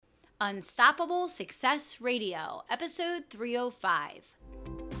Unstoppable Success Radio, episode 305.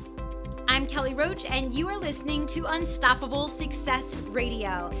 I'm Kelly Roach, and you are listening to Unstoppable Success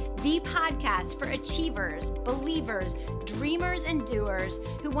Radio, the podcast for achievers, believers, dreamers, and doers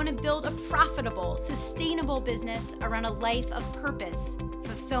who want to build a profitable, sustainable business around a life of purpose,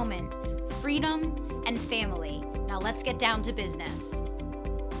 fulfillment, freedom, and family. Now let's get down to business.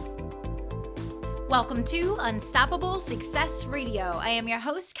 Welcome to Unstoppable Success Radio. I am your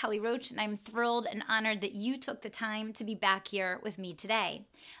host, Kelly Roach, and I'm thrilled and honored that you took the time to be back here with me today.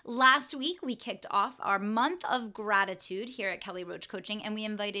 Last week, we kicked off our month of gratitude here at Kelly Roach Coaching, and we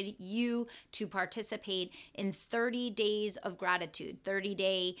invited you to participate in 30 days of gratitude,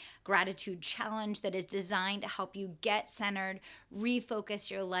 30-day gratitude challenge that is designed to help you get centered,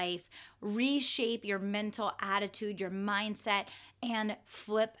 refocus your life, reshape your mental attitude, your mindset, and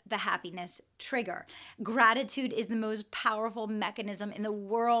flip the happiness trigger. Gratitude is the most powerful mechanism in the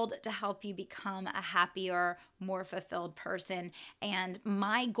world to help you become a happier, more fulfilled person. And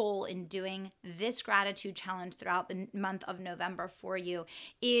my goal in doing this gratitude challenge throughout the month of November for you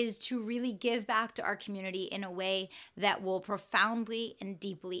is to really give back to our community in a way that will profoundly and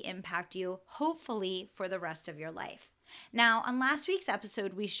deeply impact you, hopefully for the rest of your life. Now, on last week's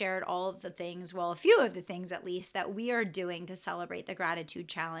episode, we shared all of the things, well, a few of the things at least, that we are doing to celebrate the Gratitude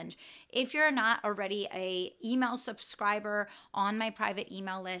Challenge. If you're not already an email subscriber on my private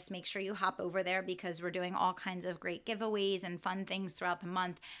email list, make sure you hop over there because we're doing all kinds of great giveaways and fun things throughout the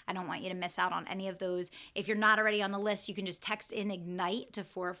month. I don't want you to miss out on any of those. If you're not already on the list, you can just text in IGNITE to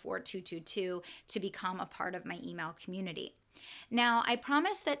 44222 to become a part of my email community. Now, I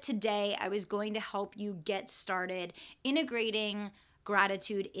promised that today I was going to help you get started integrating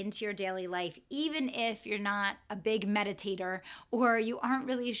gratitude into your daily life, even if you're not a big meditator or you aren't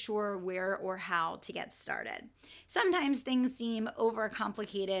really sure where or how to get started. Sometimes things seem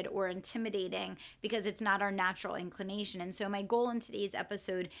overcomplicated or intimidating because it's not our natural inclination. And so my goal in today's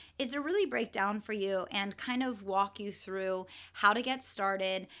episode is to really break down for you and kind of walk you through how to get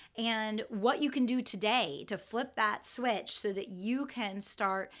started and what you can do today to flip that switch so that you can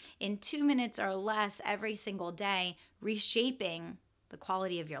start in 2 minutes or less every single day, reshaping the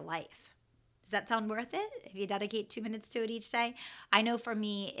quality of your life. Does that sound worth it if you dedicate 2 minutes to it each day? I know for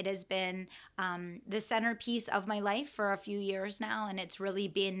me, it has been the centerpiece of my life for a few years now, and it's really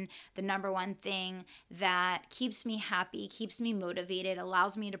been the number one thing that keeps me happy, keeps me motivated,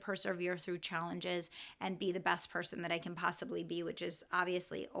 allows me to persevere through challenges and be the best person that I can possibly be, which is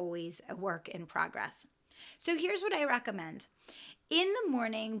obviously always a work in progress. So here's what I recommend. In the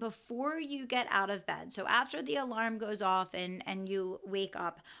morning, before you get out of bed, so after the alarm goes off and you wake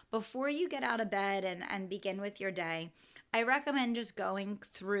up, before you get out of bed and begin with your day, I recommend just going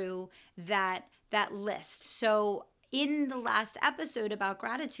through that list. So in the last episode about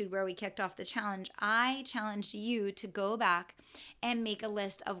gratitude where we kicked off the challenge, I challenged you to go back and make a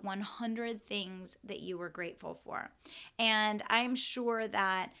list of 100 things that you were grateful for. And I'm sure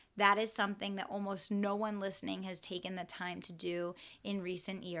that that is something that almost no one listening has taken the time to do in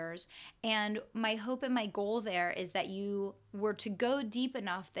recent years. And my hope and my goal there is that you were to go deep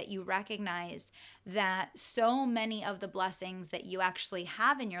enough that you recognized that so many of the blessings that you actually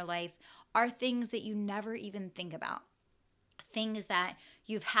have in your life are things that you never even think about. Things that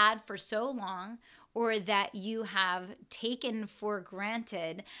you've had for so long or that you have taken for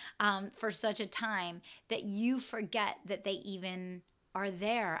granted for such a time that you forget that they even are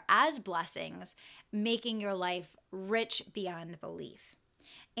there as blessings, making your life rich beyond belief.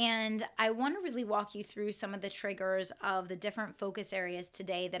 And I want to really walk you through some of the triggers of the different focus areas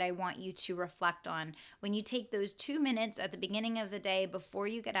today that I want you to reflect on when you take those 2 minutes at the beginning of the day before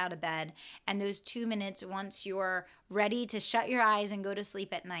you get out of bed, and those 2 minutes once you're ready to shut your eyes and go to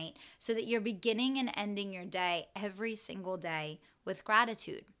sleep at night, so that you're beginning and ending your day every single day with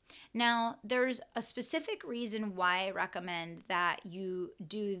gratitude. Now, there's a specific reason why I recommend that you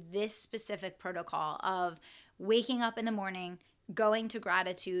do this specific protocol of waking up in the morning, going to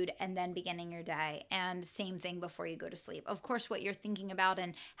gratitude, and then beginning your day. And same thing before you go to sleep. Of course, what you're thinking about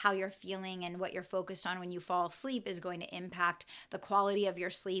and how you're feeling and what you're focused on when you fall asleep is going to impact the quality of your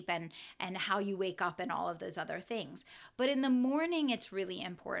sleep and how you wake up and all of those other things. But in the morning, it's really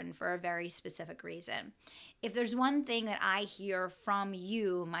important for a very specific reason. If there's one thing that I hear from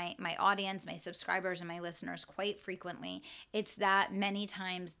you, my audience, my subscribers, and my listeners quite frequently, it's that many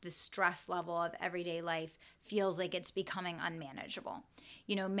times the stress level of everyday life feels like it's becoming unmanageable.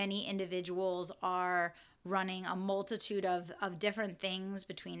 You know, many individuals are running a multitude of different things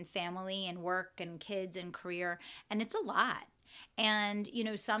between family and work and kids and career, and it's a lot. And,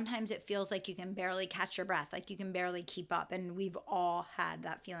 sometimes it feels like you can barely catch your breath, like you can barely keep up. And we've all had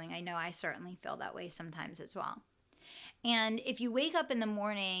that feeling. I know I certainly feel that way sometimes as well. And if you wake up in the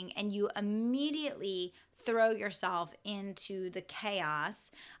morning and you immediately throw yourself into the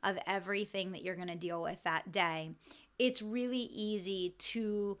chaos of everything that you're going to deal with that day, it's really easy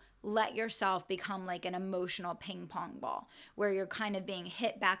to let yourself become like an emotional ping pong ball where you're kind of being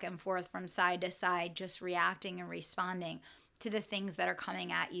hit back and forth from side to side, just reacting and responding to the things that are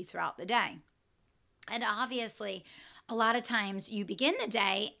coming at you throughout the day. And obviously, a lot of times you begin the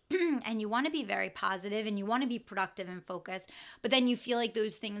day and you want to be very positive and you want to be productive and focused, but then you feel like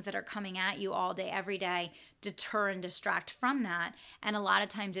those things that are coming at you all day, every day, deter and distract from that. And a lot of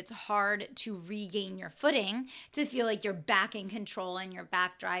times it's hard to regain your footing, to feel like you're back in control and you're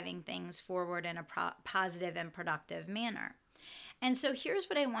back driving things forward in a positive and productive manner. And so here's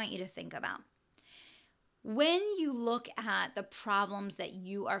what I want you to think about. When you look at the problems that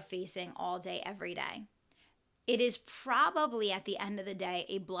you are facing all day, every day, it is probably at the end of the day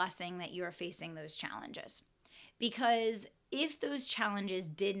a blessing that you are facing those challenges. Because if those challenges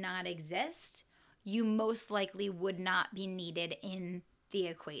did not exist, you most likely would not be needed in the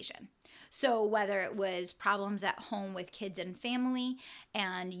equation. So whether it was problems at home with kids and family,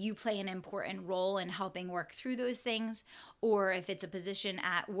 and you play an important role in helping work through those things, or if it's a position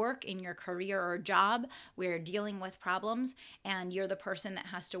at work in your career or job where you're dealing with problems and you're the person that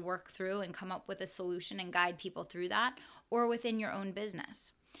has to work through and come up with a solution and guide people through that, or within your own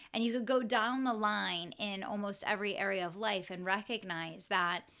business. And you could go down the line in almost every area of life and recognize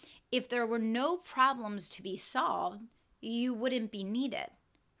that if there were no problems to be solved, you wouldn't be needed,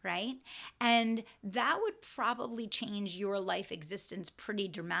 right? And that would probably change your life existence pretty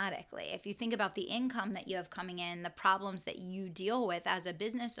dramatically. If you think about the income that you have coming in, the problems that you deal with as a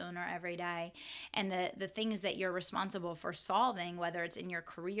business owner every day, and the things that you're responsible for solving, whether it's in your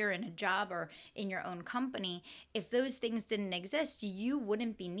career, in a job, or in your own company, if those things didn't exist, you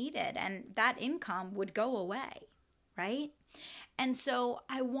wouldn't be needed and that income would go away, right? And so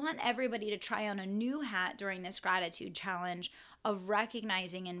I want everybody to try on a new hat during this gratitude challenge of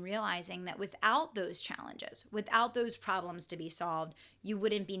recognizing and realizing that without those challenges, without those problems to be solved, you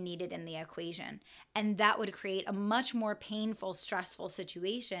wouldn't be needed in the equation. And that would create a much more painful, stressful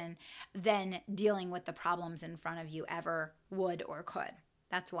situation than dealing with the problems in front of you ever would or could.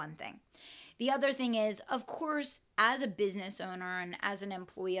 That's one thing. The other thing is, of course, as a business owner and as an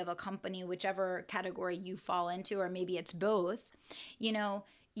employee of a company, whichever category you fall into, or maybe it's both,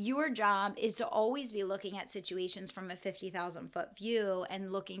 your job is to always be looking at situations from a 50,000 foot view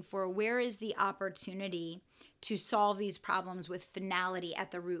and looking for where is the opportunity to solve these problems with finality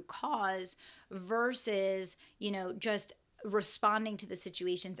at the root cause versus, just responding to the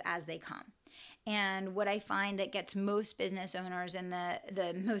situations as they come. And what I find that gets most business owners in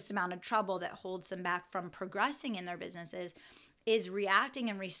the most amount of trouble that holds them back from progressing in their businesses is reacting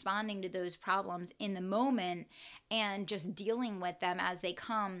and responding to those problems in the moment and just dealing with them as they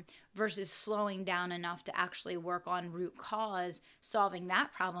come versus slowing down enough to actually work on root cause, solving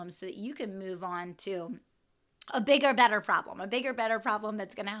that problem so that you can move on to a bigger, better problem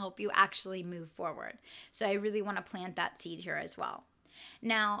that's going to help you actually move forward. So I really want to plant that seed here as well.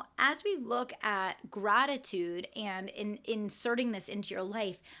 Now, as we look at gratitude and in inserting this into your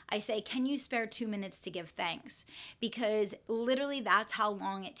life, I say, can you spare 2 minutes to give thanks? Because literally that's how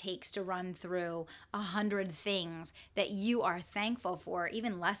long it takes to run through 100 things that you are thankful for,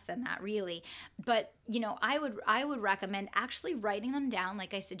 even less than that really. But I would recommend actually writing them down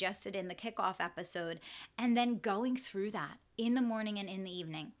like I suggested in the kickoff episode and then going through that in the morning and in the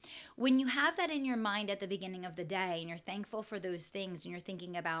evening. When you have that in your mind at the beginning of the day and you're thankful for those things and you're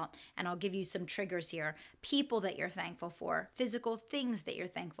thinking about, and I'll give you some triggers here, people that you're thankful for, physical things that you're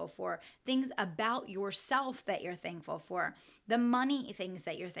thankful for, things about yourself that you're thankful for, the money things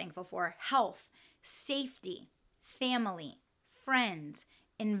that you're thankful for, health, safety, family, friends,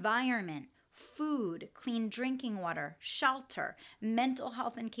 environment, food, clean drinking water, shelter, mental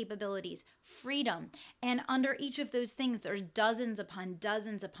health and capabilities, freedom. And under each of those things, there's dozens upon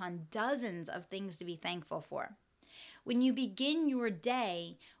dozens upon dozens of things to be thankful for. When you begin your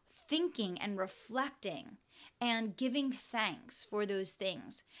day thinking and reflecting and giving thanks for those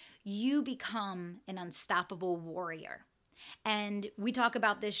things, you become an unstoppable warrior. And we talk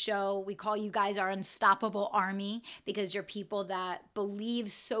about this show, we call you guys our unstoppable army because you're people that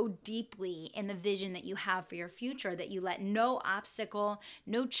believe so deeply in the vision that you have for your future that you let no obstacle,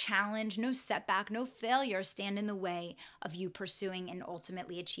 no challenge, no setback, no failure stand in the way of you pursuing and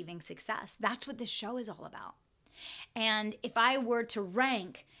ultimately achieving success. That's what this show is all about. And if I were to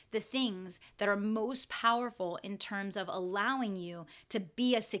rank the things that are most powerful in terms of allowing you to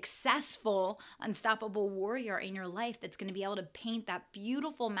be a successful, unstoppable warrior in your life that's going to be able to paint that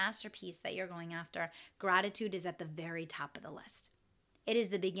beautiful masterpiece that you're going after. Gratitude is at the very top of the list. It is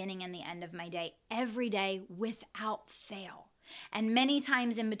the beginning and the end of my day, every day without fail, and many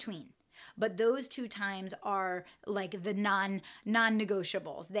times in between. But those 2 times are like the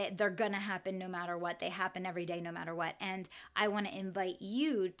non-negotiables. They're going to happen no matter what. They happen every day no matter what. And I want to invite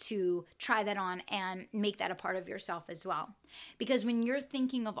you to try that on and make that a part of yourself as well. Because when you're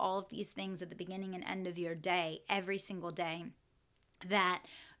thinking of all of these things at the beginning and end of your day, every single day, that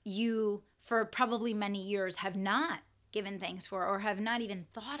you, for probably many years, have not given thanks for or have not even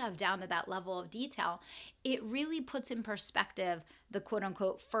thought of down to that level of detail, it really puts in perspective the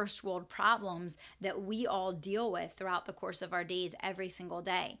quote-unquote first world problems that we all deal with throughout the course of our days every single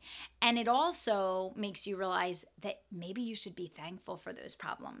day. And it also makes you realize that maybe you should be thankful for those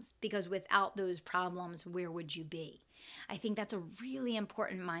problems, because without those problems, where would you be? I think that's a really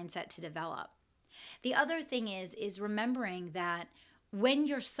important mindset to develop. The other thing is remembering that when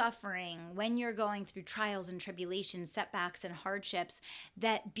you're suffering, when you're going through trials and tribulations, setbacks and hardships,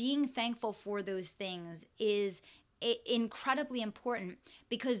 that being thankful for those things is incredibly important,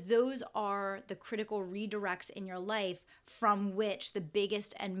 because those are the critical redirects in your life from which the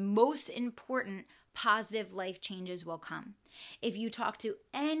biggest and most important positive life changes will come. If you talk to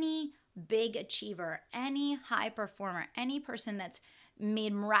any big achiever, any high performer, any person that's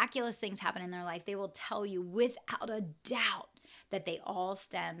made miraculous things happen in their life, they will tell you without a doubt that they all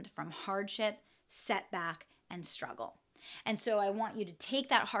stemmed from hardship, setback, and struggle. And so I want you to take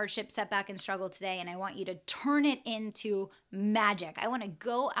that hardship, setback, and struggle today, and I want you to turn it into magic. I want to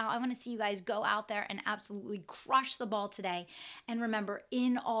go out. I want to see you guys go out there and absolutely crush the ball today. And remember,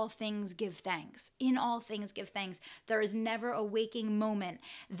 in all things, give thanks. In all things, give thanks. There is never a waking moment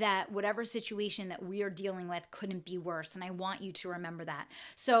that whatever situation that we are dealing with couldn't be worse. And I want you to remember that.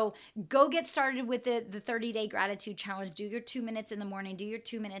 So go get started with the 30-day gratitude challenge. Do your 2 minutes in the morning. Do your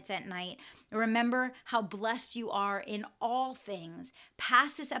 2 minutes at night. Remember how blessed you are in all things.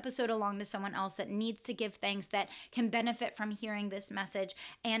 Pass this episode along to someone else that needs to give thanks, that can benefit from hearing this message.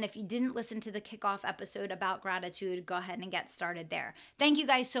 And if you didn't listen to the kickoff episode about gratitude, go ahead and get started there. Thank you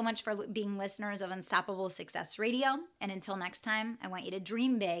guys so much for being listeners of Unstoppable Success Radio. And until next time, I want you to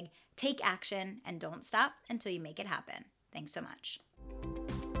dream big, take action, and don't stop until you make it happen. Thanks so much.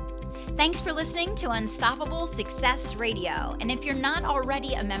 Thanks for listening to Unstoppable Success Radio. And if you're not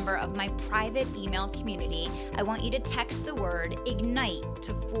already a member of my private email community, I want you to text the word IGNITE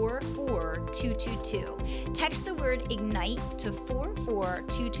to 44222. Text the word IGNITE to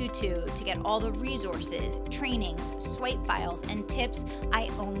 44222 to get all the resources, trainings, swipe files, and tips I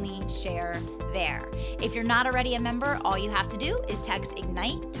only share there. If you're not already a member, all you have to do is text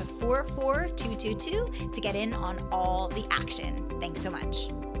IGNITE to 44222 to get in on all the action. Thanks so much.